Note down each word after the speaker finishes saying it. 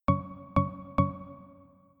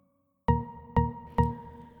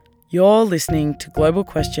You're listening to Global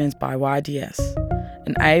Questions by YDS,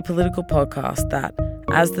 an apolitical podcast that,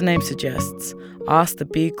 as the name suggests, asks the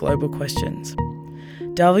big global questions,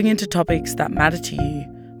 delving into topics that matter to you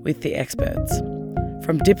with the experts.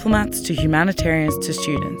 From diplomats to humanitarians to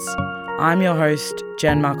students, I'm your host,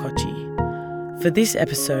 Jen Marcocci. For this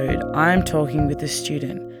episode, I'm talking with a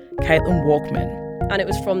student, Caitlin Walkman. And it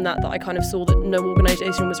was from that I kind of saw that no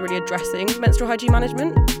organisation was really addressing menstrual hygiene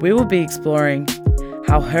management. We will be exploring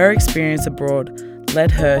how her experience abroad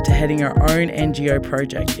led her to heading her own NGO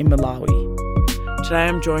project in Malawi. Today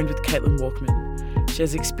I'm joined with Caitlin Walkman. She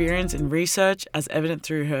has experience in research as evident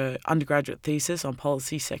through her undergraduate thesis on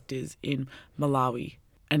policy sectors in Malawi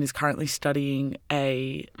and is currently studying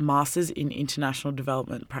a Master's in International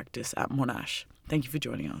Development Practice at Monash. Thank you for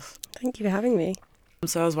joining us. Thank you for having me.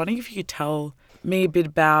 So I was wondering if you could tell me a bit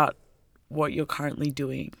about what you're currently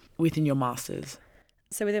doing within your Master's.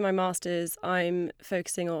 So within my Master's, I'm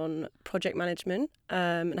focusing on project management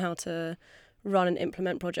and how to run and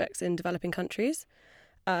implement projects in developing countries.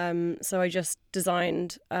 So I just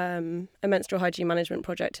designed a menstrual hygiene management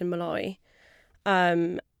project in Malawi,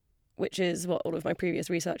 which is what all of my previous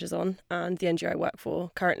research is on, and the NGO I work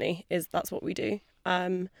for currently that's what we do.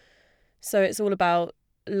 So it's all about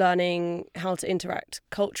learning how to interact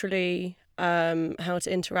culturally, how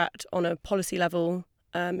to interact on a policy level,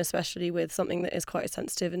 especially with something that is quite a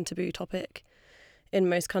sensitive and taboo topic in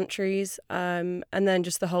most countries, and then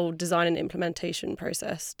just the whole design and implementation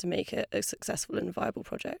process to make it a successful and viable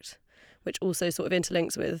project, which also sort of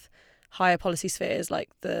interlinks with higher policy spheres like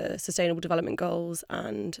the Sustainable Development Goals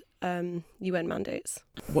and UN mandates.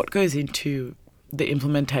 What goes into the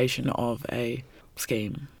implementation of a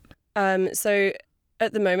scheme? So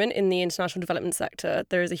at the moment in the international development sector,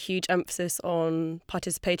 there is a huge emphasis on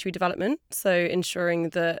participatory development, so ensuring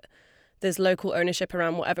that there's local ownership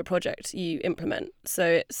around whatever project you implement. So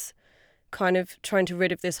it's kind of trying to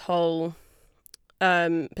rid of this whole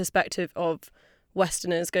perspective of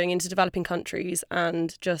Westerners going into developing countries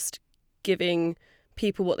and just giving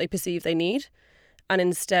people what they perceive they need, and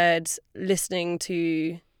instead listening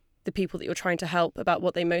to the people that you're trying to help about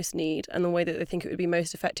what they most need and the way that they think it would be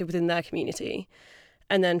most effective within their community,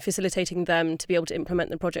 and then facilitating them to be able to implement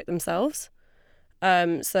the project themselves.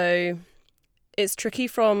 So it's tricky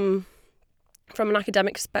from an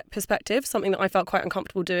academic perspective. Something that I felt quite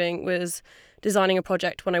uncomfortable doing was designing a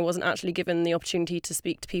project when I wasn't actually given the opportunity to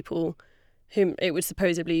speak to people whom it would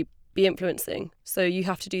supposedly be influencing. So you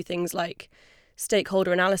have to do things like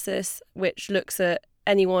stakeholder analysis, which looks at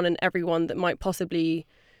anyone and everyone that might possibly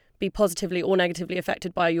be positively or negatively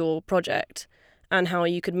affected by your project, and how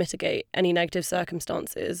you could mitigate any negative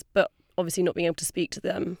circumstances. But obviously not being able to speak to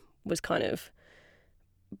them was kind of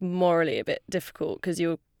morally a bit difficult because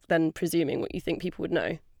you're then presuming what you think people would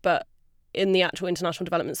know. But in the actual international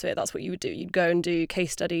development sphere, that's what you would do. You'd go and do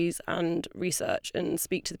case studies and research and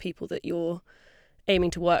speak to the people that you're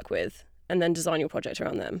aiming to work with and then design your project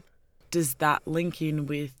around them. Does that link in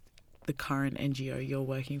with the current NGO you're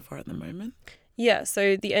working for at the moment? Yeah,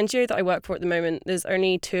 so the NGO that I work for at the moment, there's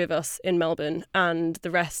only 2 of us in Melbourne and the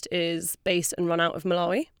rest is based and run out of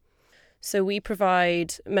Malawi. So we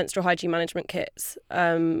provide menstrual hygiene management kits,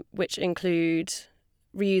 which include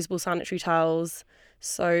reusable sanitary towels,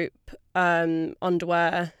 soap,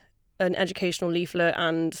 underwear, an educational leaflet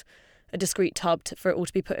and a discrete tub for it all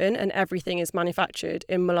to be put in, and everything is manufactured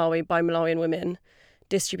in Malawi by Malawian women,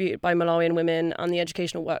 distributed by Malawian women, and the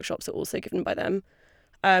educational workshops are also given by them.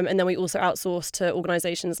 And then we also outsource to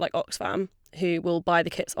organisations like Oxfam, who will buy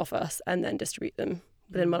the kits off us and then distribute them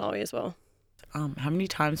within Malawi as well. How many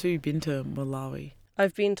times have you been to Malawi?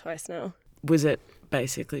 I've been twice now. Was it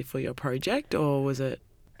basically for your project or was it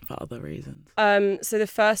for other reasons? So the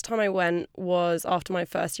first time I went was after my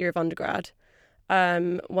first year of undergrad.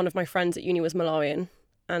 One of my friends at uni was Malawian,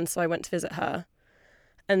 and so I went to visit her.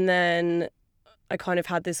 And then I kind of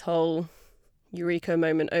had this whole eureka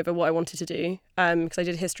moment over what I wanted to do, because I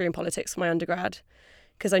did history and politics for my undergrad,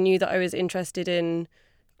 because I knew that I was interested in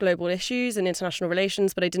global issues and international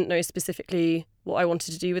relations, but I didn't know specifically what I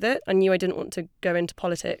wanted to do with it. I knew I didn't want to go into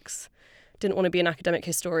politics, didn't want to be an academic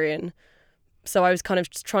historian. So I was kind of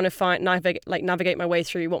just trying to navigate my way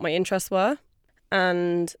through what my interests were.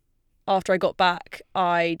 And after I got back,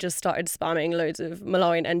 I just started spamming loads of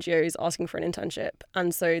Malawian NGOs asking for an internship.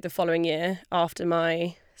 And so the following year, after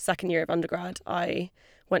my second year of undergrad, I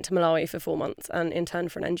went to Malawi for 4 months and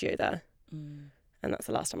interned for an NGO there. And that's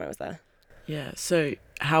the last time I was there. Yeah. So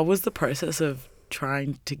how was the process of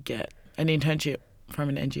trying to get an internship from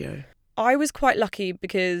an NGO? I was quite lucky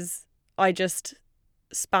because I just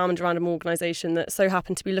spammed a random organisation that so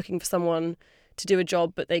happened to be looking for someone to do a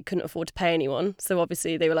job, but they couldn't afford to pay anyone. So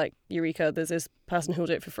obviously they were like, Eureka, there's this person who'll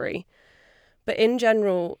do it for free. But in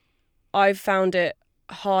general, I've found it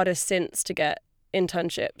harder since to get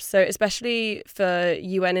internships. So especially for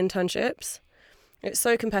UN internships, it's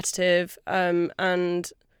so competitive,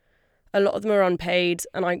 and a lot of them are unpaid,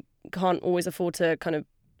 and I can't always afford to kind of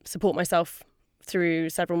support myself through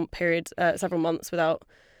several months without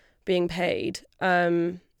being paid.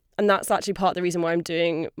 And that's actually part of the reason why I'm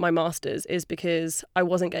doing my master's, is because I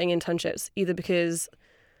wasn't getting internships, either because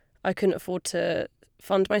I couldn't afford to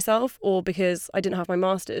fund myself or because I didn't have my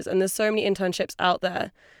master's. And there's so many internships out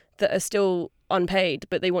there that are still unpaid,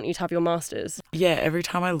 but they want you to have your master's. Yeah, every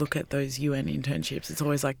time I look at those UN internships, it's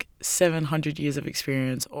always like 700 years of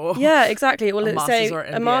experience or yeah, exactly. Well, let's say or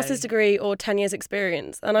a master's degree or 10 years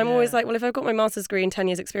experience. And I'm always like, well, if I've got my master's degree and 10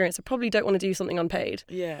 years experience, I probably don't want to do something unpaid.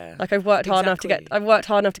 Yeah. Like I've worked hard enough to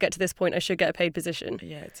get to this point. I should get a paid position.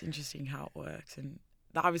 Yeah, it's interesting how it works. And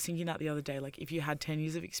I was thinking that the other day, like if you had 10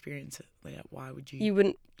 years of experience, like, why would you? You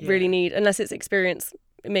wouldn't really need, unless it's experience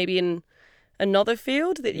maybe in another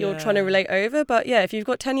field that you're trying to relate over. But yeah, if you've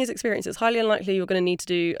got 10 years experience, it's highly unlikely you're going to need to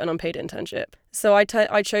do an unpaid internship. So I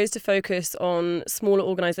chose to focus on smaller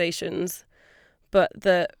organisations, but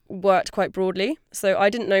that worked quite broadly. So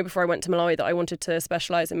I didn't know before I went to Malawi that I wanted to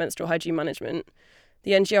specialise in menstrual hygiene management.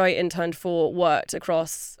 The NGO I interned for worked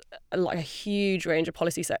across like a huge range of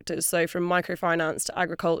policy sectors. So from microfinance to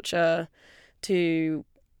agriculture to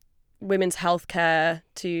women's healthcare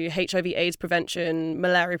to HIV/AIDS prevention,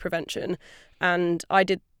 malaria prevention. And I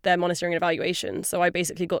did their monitoring and evaluation. So I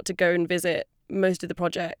basically got to go and visit most of the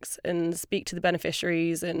projects and speak to the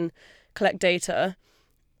beneficiaries and collect data.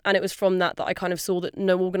 And it was from that I kind of saw that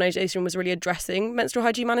no organisation was really addressing menstrual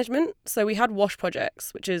hygiene management. So we had WASH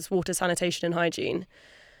projects, which is water, sanitation and hygiene.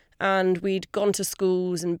 And we'd gone to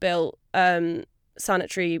schools and built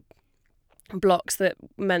sanitary blocks that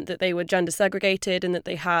meant that they were gender segregated and that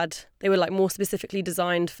they were like more specifically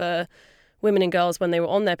designed for women and girls when they were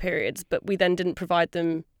on their periods, but we then didn't provide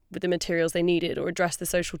them with the materials they needed or address the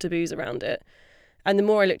social taboos around it. And the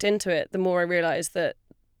more I looked into it, the more I realised that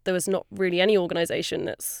there was not really any organisation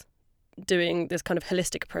that's doing this kind of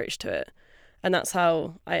holistic approach to it. And that's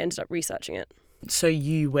how I ended up researching it. So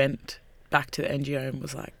you went back to the NGO and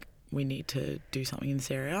was like, we need to do something in this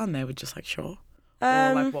area, and they were just like, sure?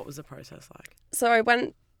 Or like, what was the process like? So I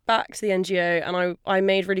went back to the NGO and I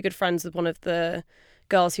made really good friends with one of the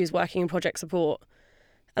girls who's working in project support.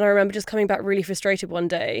 And I remember just coming back really frustrated one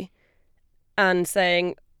day and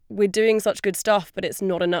saying, we're doing such good stuff, but it's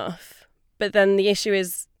not enough. But then the issue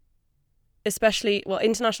is,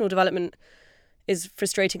 international development is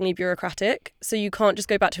frustratingly bureaucratic. So you can't just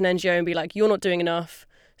go back to an NGO and be like, you're not doing enough,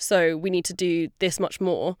 so we need to do this much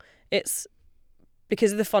more. It's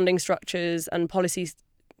because of the funding structures and policy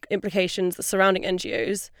implications surrounding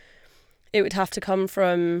NGOs, it would have to come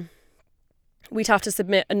from, we'd have to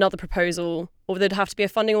submit another proposal, or there'd have to be a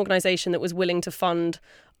funding organisation that was willing to fund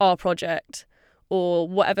our project, or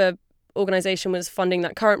whatever organisation was funding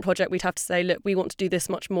that current project, we'd have to say, look, we want to do this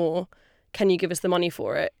much more. Can you give us the money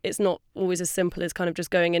for it? It's not always as simple as kind of just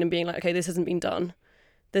going in and being like, okay, this hasn't been done.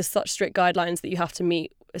 There's such strict guidelines that you have to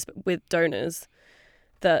meet with donors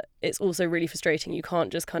that it's also really frustrating. You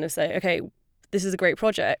can't just kind of say, okay, this is a great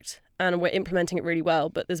project and we're implementing it really well,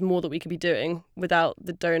 but there's more that we could be doing without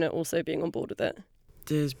the donor also being on board with it.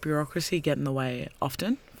 Does bureaucracy get in the way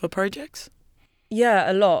often for projects? Yeah,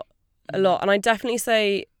 a lot. And I definitely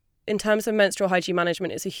say in terms of menstrual hygiene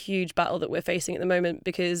management, it's a huge battle that we're facing at the moment,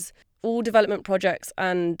 because all development projects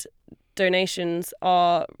and donations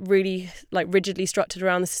are really like rigidly structured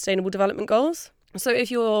around the Sustainable Development Goals. So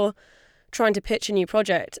if you're trying to pitch a new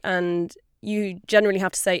project and you generally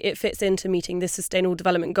have to say it fits into meeting this Sustainable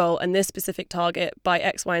Development Goal and this specific target by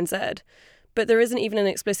X, Y and Z, but there isn't even an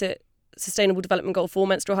explicit Sustainable Development Goal for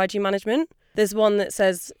menstrual hygiene management. There's one that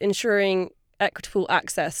says ensuring equitable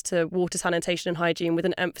access to water, sanitation and hygiene with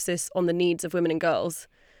an emphasis on the needs of women and girls,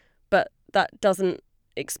 but that doesn't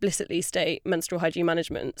explicitly state menstrual hygiene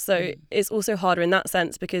management. So it's also harder in that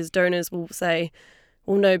sense, because donors will say,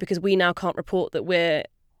 well, no, because we now can't report that we're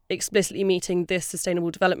explicitly meeting this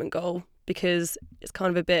Sustainable Development Goal, because it's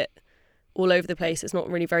kind of a bit all over the place. It's not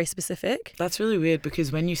really very specific. That's really weird,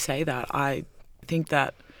 because when you say that, I think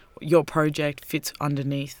that your project fits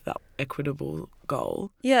underneath that equitable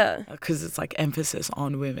goal. Yeah. Because it's like emphasis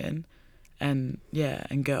on women and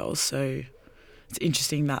girls. So it's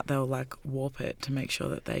interesting that they'll like warp it to make sure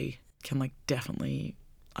that they can like definitely,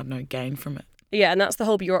 I don't know, gain from it. Yeah, and that's the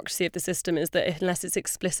whole bureaucracy of the system, is that unless it's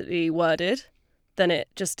explicitly worded, then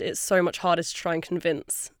it's so much harder to try and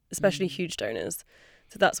convince, especially huge donors.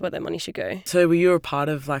 So that's where their money should go. So were you a part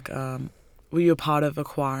of like were you a part of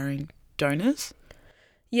acquiring donors?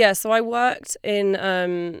 Yeah, so I worked in,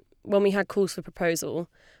 when we had calls for proposal,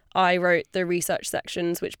 I wrote the research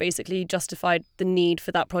sections, which basically justified the need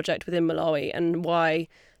for that project within Malawi and why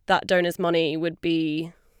that donor's money would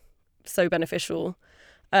be so beneficial.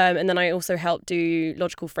 And then I also helped do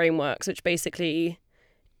logical frameworks, which basically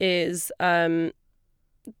is the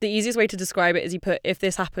easiest way to describe it is you put, if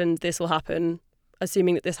this happened, this will happen.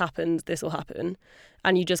 Assuming that this happens, this will happen.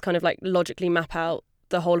 And you just kind of like logically map out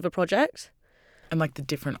the whole of a project. And like the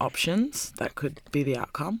different options that could be the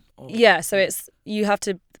outcome? Or... Yeah, so you have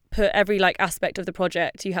to put every like aspect of the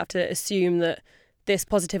project, you have to assume that this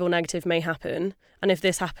positive or negative may happen. And if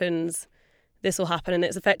this happens, this will happen. And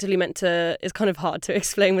it's effectively meant to, it's kind of hard to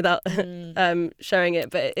explain without showing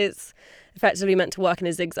it, but it's effectively meant to work in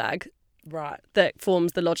a zigzag. Right. That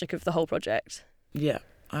forms the logic of the whole project. Yeah.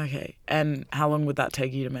 Okay. And how long would that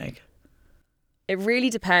take you to make? It really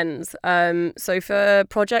depends. So for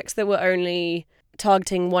projects that were only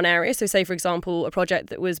targeting one area, so say, for example, a project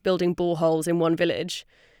that was building boreholes in one village,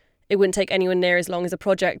 it wouldn't take anywhere near as long as a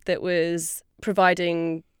project that was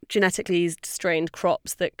providing genetically strained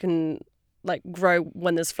crops that can like grow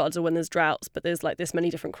when there's floods or when there's droughts, but there's like this many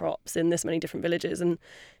different crops in this many different villages, and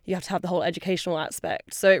you have to have the whole educational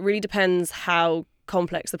aspect. So it really depends how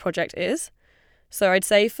complex the project is. So I'd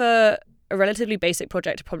say for a relatively basic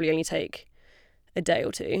project, it'd probably only take a day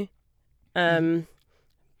or two.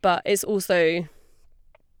 But it's also,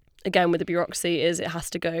 again, with the bureaucracy, is it has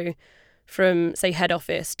to go from, say, head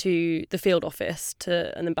office to the field office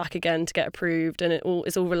and then back again to get approved. And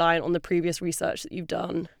it's all reliant on the previous research that you've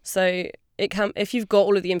done. So it can, if you've got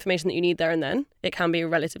all of the information that you need there and then, it can be a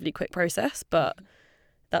relatively quick process, but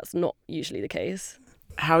that's not usually the case.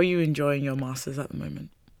 How are you enjoying your masters at the moment?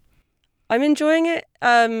 I'm enjoying it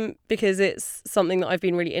because it's something that I've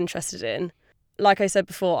been really interested in. Like I said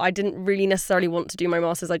before, I didn't really necessarily want to do my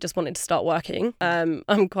masters. I just wanted to start working.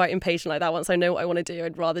 I'm quite impatient like that. Once I know what I want to do,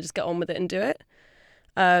 I'd rather just get on with it and do it.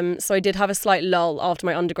 So I did have a slight lull after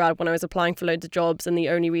my undergrad when I was applying for loads of jobs, and the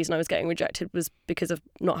only reason I was getting rejected was because of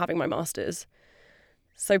not having my masters.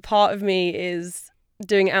 So part of me is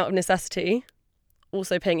doing it out of necessity,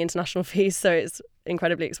 also paying international fees, so it's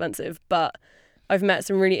incredibly expensive, but I've met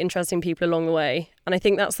some really interesting people along the way. And I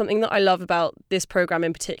think that's something that I love about this program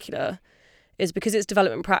in particular, is because it's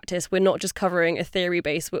development practice, we're not just covering a theory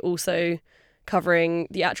base, we're also covering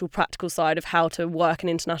the actual practical side of how to work in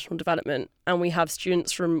international development. And we have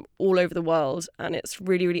students from all over the world, and it's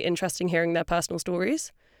really, really interesting hearing their personal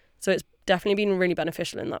stories. So it's definitely been really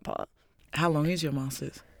beneficial in that part. How long is your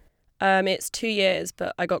masters? It's 2 years,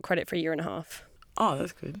 but I got credit for 1.5 years. Oh,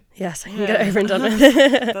 that's good. Yes, I can get it over and done with.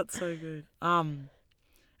 That's so good. And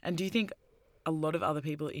do you think a lot of other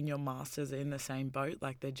people in your masters are in the same boat?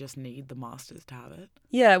 Like they just need the masters to have it?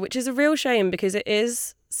 Yeah, which is a real shame because it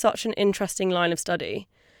is such an interesting line of study.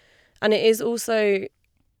 And it is also,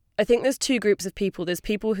 I think there's two groups of people. There's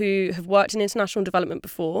people who have worked in international development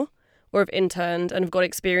before or have interned and have got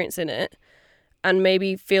experience in it and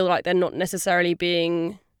maybe feel like they're not necessarily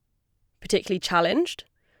being particularly challenged.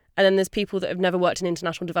 And then there's people that have never worked in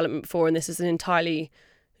international development before, and this is an entirely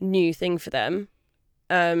new thing for them,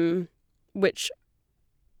 which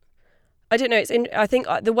I don't know. I think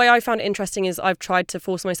the way I found it interesting is I've tried to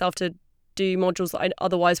force myself to do modules that I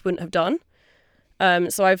otherwise wouldn't have done.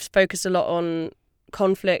 So I've focused a lot on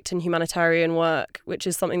conflict and humanitarian work, which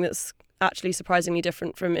is something that's actually surprisingly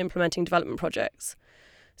different from implementing development projects.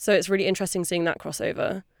 So it's really interesting seeing that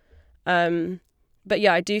crossover. But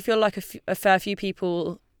yeah, I do feel like a fair few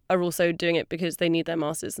people are also doing it because they need their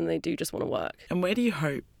masters and they do just want to work. And where do you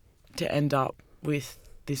hope to end up with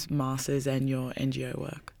this masters and your NGO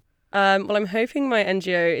work? Well, I'm hoping my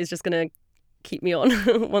NGO is just going to keep me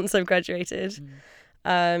on once I've graduated.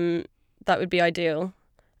 That would be ideal.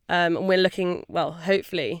 And we're looking, well,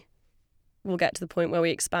 hopefully we'll get to the point where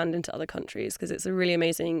we expand into other countries because it's a really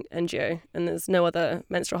amazing NGO and there's no other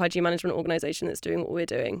menstrual hygiene management organisation that's doing what we're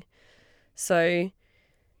doing. So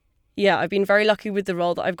yeah, I've been very lucky with the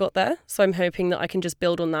role that I've got there. So I'm hoping that I can just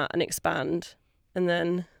build on that and expand and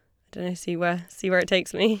then, I don't know, see where it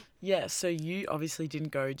takes me. Yeah, so you obviously didn't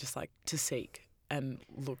go just like to seek and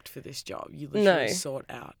looked for this job. You literally sought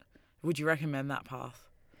out. Would you recommend that path?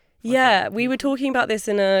 Yeah, we were talking about this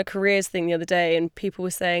in a careers thing the other day and people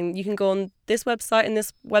were saying you can go on this website and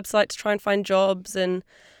this website to try and find jobs. And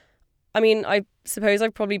I mean, I suppose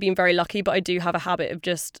I've probably been very lucky, but I do have a habit of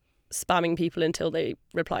just spamming people until they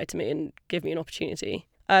reply to me and give me an opportunity.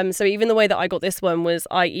 So even the way that I got this one was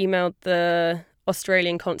I emailed the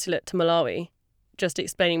Australian consulate to Malawi, just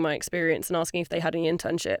explaining my experience and asking if they had any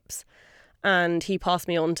internships. And he passed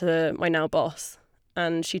me on to my now boss.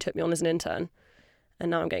 and she took me on as an intern,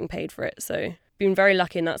 and now I'm getting paid for it. So been very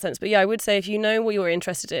lucky in that sense. But yeah, I would say if you know what you're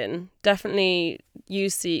interested in, definitely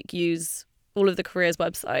use Seek, use all of the careers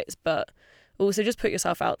websites, but also just put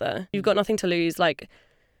yourself out there. You've got nothing to lose. Like,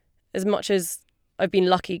 as much as I've been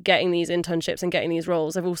lucky getting these internships and getting these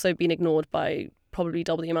roles, I've also been ignored by probably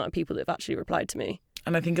double the amount of people that have actually replied to me.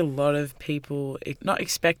 And I think a lot of people not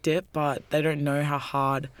expect it, but they don't know how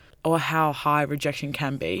hard or how high rejection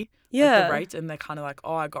can be. Yeah. Like the rates, and they're kind of like,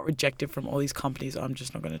 oh, I got rejected from all these companies, I'm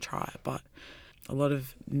just not going to try. But a lot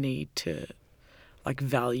of need to like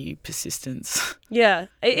value persistence. Yeah,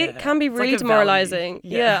 it can be really demoralising.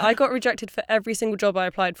 Yeah, I got rejected for every single job I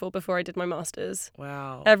applied for before I did my master's.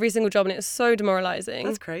 Wow. Every single job, and it's so demoralising.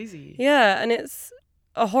 That's crazy. Yeah, and it's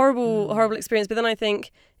a horrible experience. But then I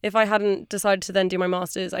think if I hadn't decided to then do my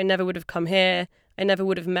master's, I never would have come here. I never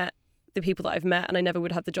would have met the people that I've met, and I never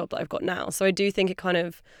would have the job that I've got now. So I do think it kind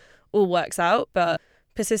of all works out, but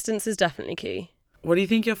persistence is definitely key. What do you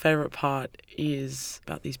think your favourite part is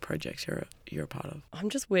about these projects you're a part of? I'm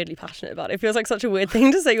just weirdly passionate about it. It feels like such a weird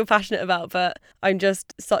thing to say you're passionate about, but I'm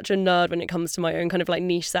just such a nerd when it comes to my own kind of like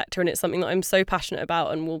niche sector, and it's something that I'm so passionate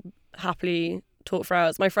about and will happily talk for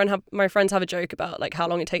hours. My friends have a joke about like how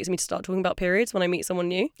long it takes me to start talking about periods when I meet someone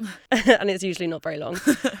new, and it's usually not very long.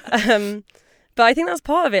 But I think that's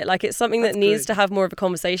part of it. Like, it's something that needs to have more of a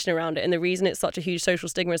conversation around it, and the reason it's such a huge social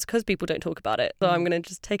stigma is because people don't talk about it. So I'm going to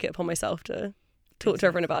just take it upon myself to talk to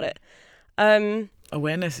everyone about it.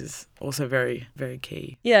 Awareness is also very, very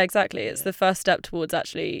key. Yeah, exactly. It's the first step towards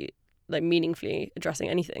actually like meaningfully addressing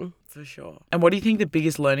anything. For sure. And what do you think the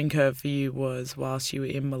biggest learning curve for you was whilst you were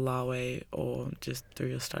in Malawi or just through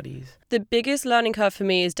your studies? The biggest learning curve for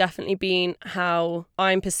me has definitely been how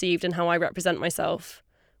I'm perceived and how I represent myself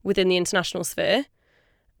within the international sphere.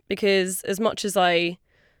 Because as much as I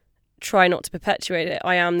try not to perpetuate it,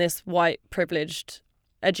 I am this white, privileged,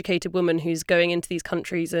 educated woman who's going into these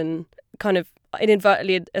countries and kind of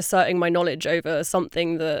inadvertently asserting my knowledge over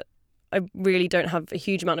something that I really don't have a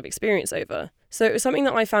huge amount of experience over. So it was something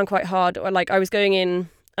that I found quite hard. Like, I was going in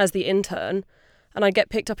as the intern, and I'd get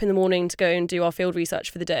picked up in the morning to go and do our field research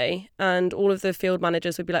for the day, and all of the field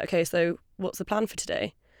managers would be like, okay, so what's the plan for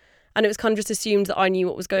today? And it was kind of just assumed that I knew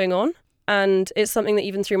what was going on. And it's something that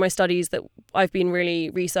even through my studies that I've been really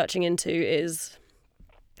researching into is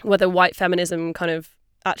whether white feminism kind of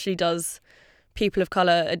actually does people of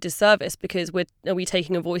colour a disservice, because are we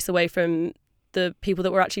taking a voice away from the people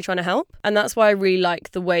that we're actually trying to help? And that's why I really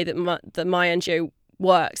like the way that my NGO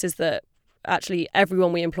works, is that actually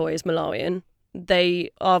everyone we employ is Malawian. The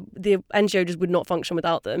NGO just would not function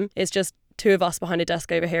without them. It's just two of us behind a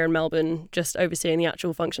desk over here in Melbourne just overseeing the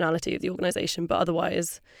actual functionality of the organisation, but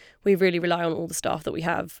otherwise we really rely on all the staff that we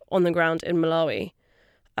have on the ground in Malawi.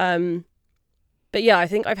 But yeah, I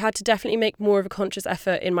think I've had to definitely make more of a conscious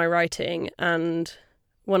effort in my writing, and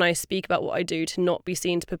when I speak about what I do, to not be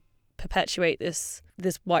seen to perpetuate this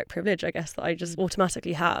white privilege, I guess, that I just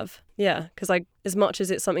automatically have. Yeah, because as much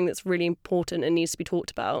as it's something that's really important and needs to be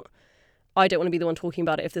talked about, I don't want to be the one talking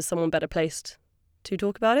about it if there's someone better placed to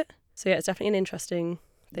talk about it. So yeah, it's definitely an interesting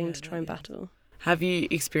thing to try and battle. Have you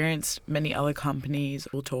experienced many other companies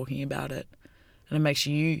all talking about it, and it makes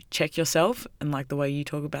you check yourself and like the way you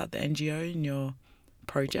talk about the NGO in your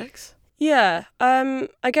projects? Yeah,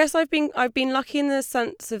 I guess I've been lucky in the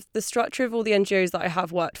sense of the structure of all the NGOs that I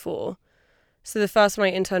have worked for. So the first one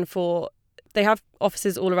I interned for, they have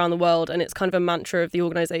offices all around the world, and it's kind of a mantra of the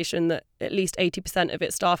organisation that at least 80% of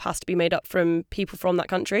its staff has to be made up from people from that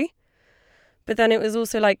country. But then it was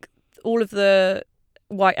also like all of the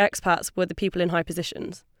white expats were the people in high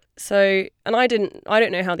positions. So, and I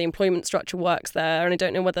don't know how the employment structure works there, and I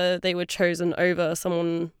don't know whether they were chosen over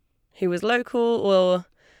someone who was local, or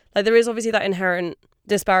like there is obviously that inherent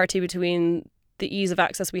disparity between the ease of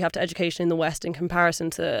access we have to education in the West in comparison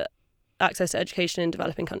to access to education in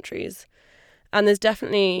developing countries. And there's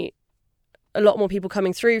definitely a lot more people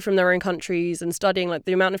coming through from their own countries and studying. Like,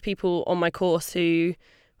 the amount of people on my course who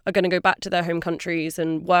are going to go back to their home countries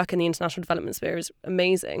and work in the international development sphere is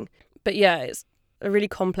amazing. But yeah, it's a really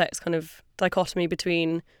complex kind of dichotomy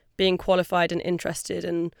between being qualified and interested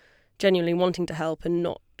and genuinely wanting to help, and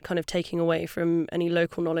not kind of taking away from any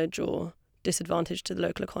local knowledge or disadvantage to the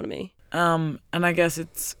local economy. And I guess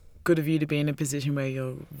it's good of you to be in a position where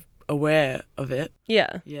you're aware of it.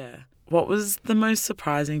 Yeah. Yeah. What was the most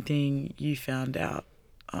surprising thing you found out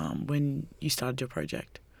when you started your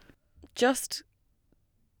project? Just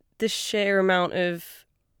the sheer amount of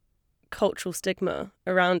cultural stigma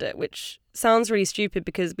around it, which sounds really stupid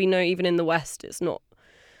because we know even in the West it's not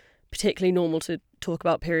particularly normal to talk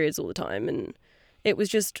about periods all the time. And it was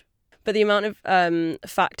just But the amount of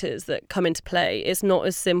factors that come into play, it's not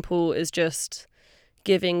as simple as just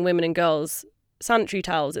giving women and girls sanitary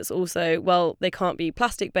towels. It's also, well, they can't be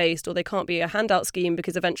plastic based or they can't be a handout scheme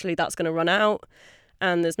because eventually that's going to run out,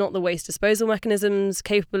 and there's not the waste disposal mechanisms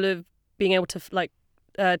capable of being able to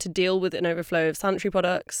to deal with an overflow of sanitary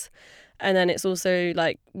products. And then it's also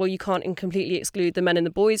like, well, you can't completely exclude the men and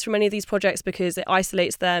the boys from any of these projects because it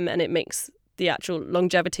isolates them and it makes the actual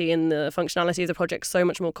longevity and the functionality of the project so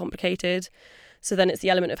much more complicated. So then it's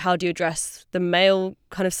the element of how do you address the male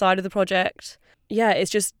kind of side of the project. Yeah,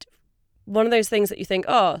 it's just one of those things that you think,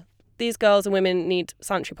 oh, these girls and women need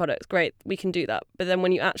sanitary products. Great, we can do that. But then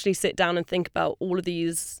when you actually sit down and think about all of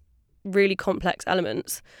these really complex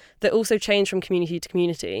elements that also change from community to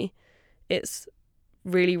community, it's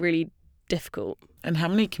really, really difficult. And how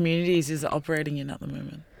many communities is it operating in at the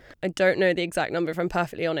moment? I don't know the exact number, if I'm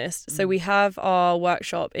perfectly honest. So we have our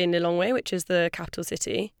workshop in Lilongwe, which is the capital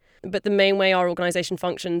city. But the main way our organisation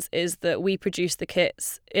functions is that we produce the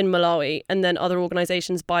kits in Malawi and then other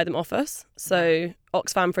organisations buy them off us. So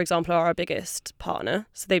Oxfam, for example, are our biggest partner.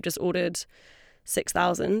 So they've just ordered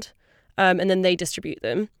 6,000 and then they distribute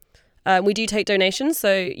them. We do take donations.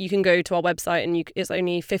 So you can go to our website and it's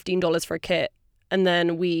only $15 for a kit. And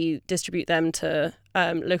then we distribute them to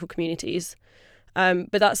local communities.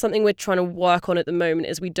 But that's something we're trying to work on at the moment,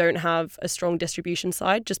 is we don't have a strong distribution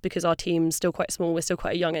side just because our team's still quite small. We're still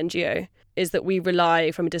quite a young NGO, is that we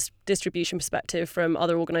rely from a distribution perspective from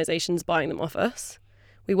other organisations buying them off us.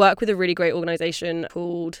 We work with a really great organisation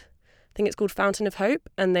called, I think it's called Fountain of Hope,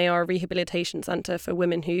 and they are a rehabilitation centre for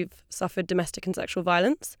women who've suffered domestic and sexual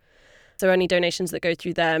violence. So any donations that go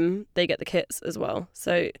through them, they get the kits as well.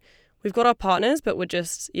 So we've got our partners, but we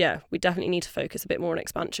definitely need to focus a bit more on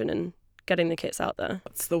expansion and getting the kits out there.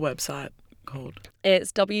 What's the website called?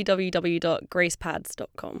 It's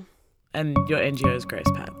www.gracepads.com. And your NGO is Grace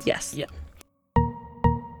Pads? Yes. Yeah.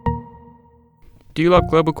 Do you love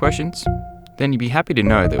global questions? Then you'd be happy to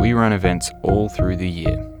know that we run events all through the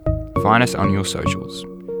year. Find us on your socials.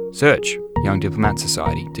 Search Young Diplomat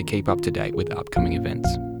Society to keep up to date with upcoming events.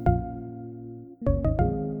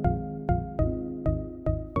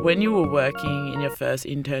 When you were working in your first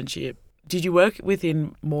internship, did you work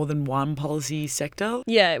within more than one policy sector?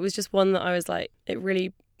 Yeah, it was just one that I was like, it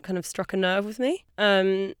really kind of struck a nerve with me.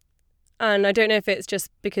 And I don't know if it's just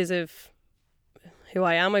because of who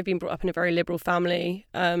I am. I've been brought up in a very liberal family.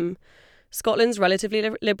 Scotland's relatively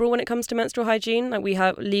liberal when it comes to menstrual hygiene. Like, we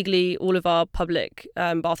have legally, all of our public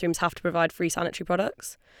bathrooms have to provide free sanitary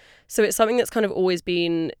products. So it's something that's kind of always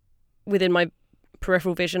been within my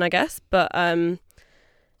peripheral vision, I guess. But I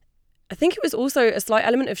think it was also a slight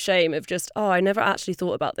element of shame of just, I never actually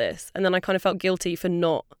thought about this. And then I kind of felt guilty for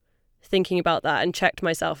not thinking about that and checked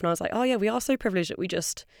myself. And I was like, oh yeah, we are so privileged that we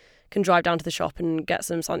just can drive down to the shop and get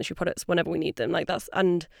some sanitary products whenever we need them.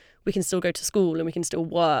 And we can still go to school and we can still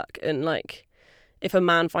work. And like, if a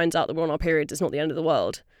man finds out that we're on our periods, it's not the end of the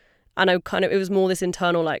world. And it was more this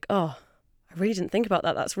internal like, I really didn't think about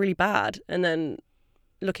that. That's really bad. And then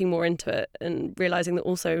looking more into it and realizing that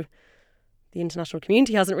also the international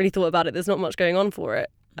community hasn't really thought about it. There's not much going on for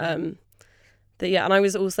it. And I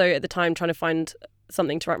was also at the time trying to find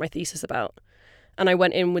something to write my thesis about. And I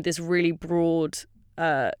went in with this really broad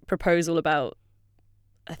proposal about,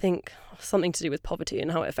 I think, something to do with poverty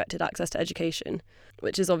and how it affected access to education,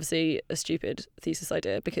 which is obviously a stupid thesis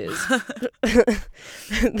idea because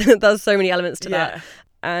there's so many elements to that.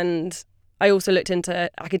 And I also looked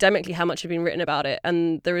into academically how much had been written about it,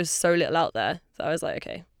 and there is so little out there. So I was like,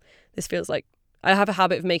 okay, this feels like, I have a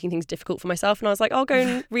habit of making things difficult for myself, and I was like, I'll go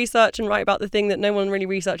and research and write about the thing that no one really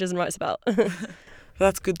researches and writes about.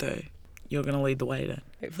 That's good though. You're going to lead the way then.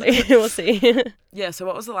 Hopefully. We'll see. Yeah, so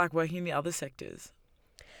what was it like working in the other sectors?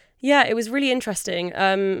 Yeah, it was really interesting.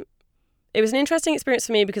 It was an interesting experience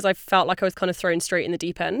for me because I felt like I was kind of thrown straight in the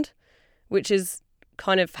deep end, which is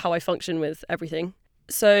kind of how I function with everything.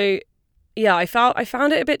 So yeah, I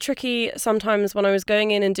found it a bit tricky sometimes when I was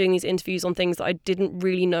going in and doing these interviews on things that I didn't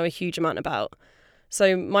really know a huge amount about.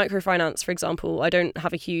 So microfinance, for example, I don't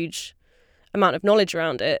have a huge amount of knowledge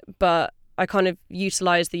around it, but I kind of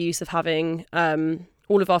utilised the use of having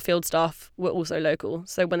all of our field staff were also local.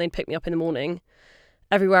 So when they'd pick me up in the morning,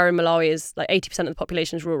 everywhere in Malawi is like 80% of the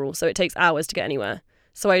population is rural, so it takes hours to get anywhere.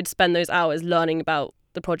 So I'd spend those hours learning about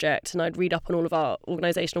the project and I'd read up on all of our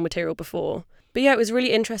organisational material before. But yeah, it was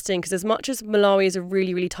really interesting because as much as Malawi is a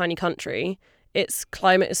really, really tiny country, its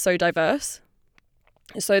climate is so diverse.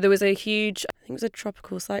 So there was a huge, I think it was a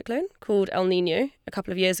tropical cyclone called El Nino a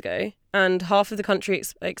couple of years ago, and half of the country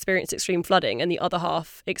experienced extreme flooding and the other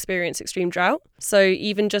half experienced extreme drought. So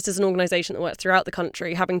even just as an organisation that works throughout the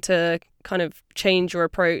country, having to kind of change your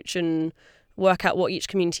approach and work out what each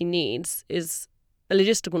community needs is a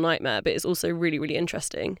logistical nightmare, but it's also really, really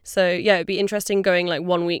interesting. So yeah, it'd be interesting going like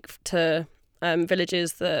 1 week to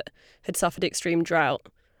villages that had suffered extreme drought,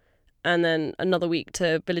 and then another week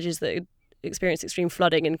to villages that had experienced extreme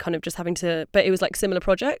flooding, and kind of just having to, but it was like similar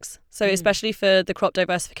projects. So especially for the crop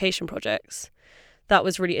diversification projects, that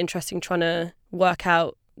was really interesting, trying to work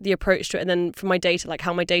out the approach to it, and then from my data, like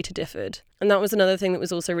how my data differed. And that was another thing that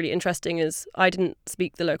was also really interesting, is I didn't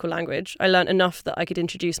speak the local language. I learned enough that I could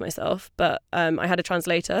introduce myself, but I had a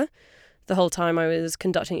translator the whole time I was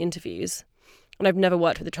conducting interviews, and I've never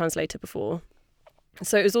worked with a translator before.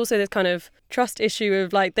 So it was also this kind of trust issue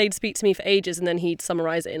of like, they'd speak to me for ages and then he'd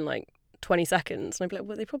summarize it in like 20 seconds. And I'd be like,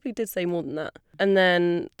 well, they probably did say more than that. And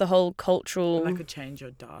then the whole cultural... And that could change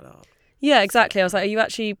your data. Yeah, exactly. I was like, are you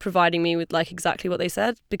actually providing me with like exactly what they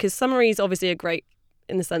said? Because summaries obviously are great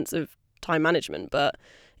in the sense of time management, but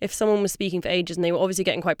if someone was speaking for ages and they were obviously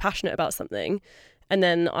getting quite passionate about something, and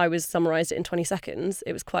then I was summarised it in 20 seconds,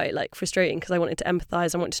 it was quite like frustrating, because I wanted to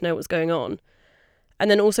empathise, I wanted to know what was going on. And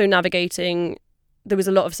then also navigating, there was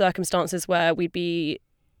a lot of circumstances where we'd be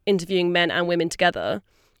interviewing men and women together,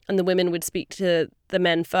 and the women would speak to the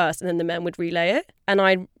men first and then the men would relay it. And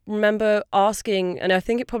I remember asking, and I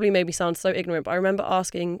think it probably made me sound so ignorant, but I remember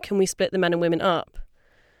asking, can we split the men and women up?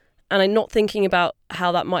 And I'm not thinking about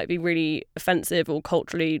how that might be really offensive or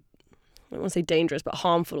culturally, I don't want to say dangerous, but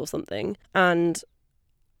harmful or something. And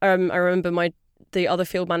I remember the other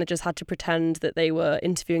field managers had to pretend that they were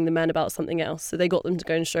interviewing the men about something else. So they got them to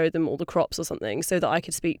go and show them all the crops or something so that I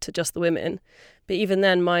could speak to just the women. But even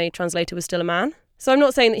then, my translator was still a man. So I'm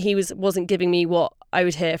not saying that he wasn't giving me what I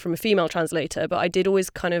would hear from a female translator, but I did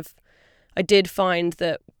find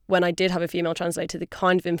that when I did have a female translator, the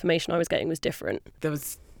kind of information I was getting was different. There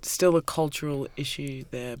was still a cultural issue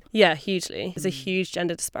there. Yeah, hugely. There's a huge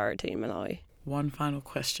gender disparity in Malawi. One final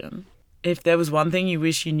question. If there was one thing you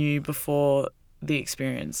wish you knew before the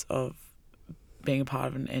experience of being a part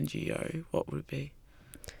of an NGO, what would it be?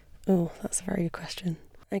 Oh, that's a very good question.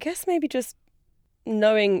 I guess maybe just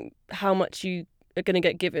knowing how much you are going to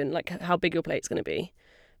get given, like how big your plate's going to be.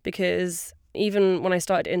 Because even when I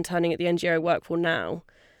started interning at the NGO I work for now,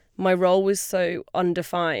 my role was so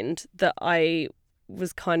undefined that I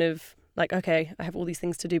was kind of like, okay, I have all these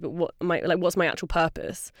things to do, but what's my actual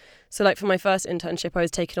purpose? So like for my first internship, I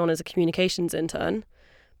was taken on as a communications intern,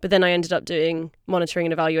 but then I ended up doing monitoring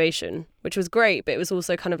and evaluation, which was great, but it was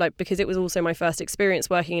also kind of like, because it was also my first experience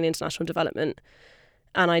working in international development,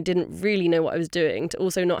 and I didn't really know what I was doing, to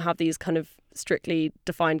also not have these kind of strictly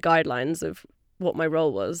defined guidelines of what my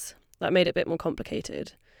role was. That made it a bit more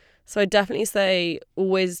complicated. So I'd definitely say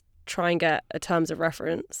always try and get a terms of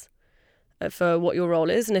reference for what your role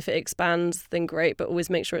is, and if it expands, then great, but always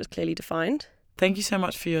make sure it's clearly defined. Thank you so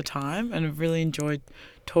much for your time, and I've really enjoyed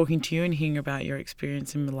talking to you and hearing about your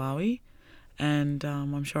experience in Malawi, and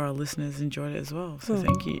I'm sure our listeners enjoyed it as well, so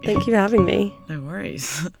thank you. Thank you for having me. No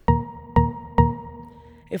worries.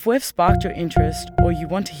 If we've sparked your interest or you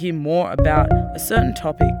want to hear more about a certain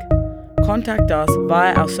topic, contact us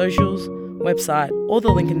via our socials, website, or the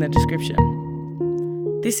link in the description.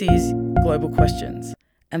 This is Global Questions,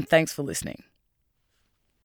 and thanks for listening.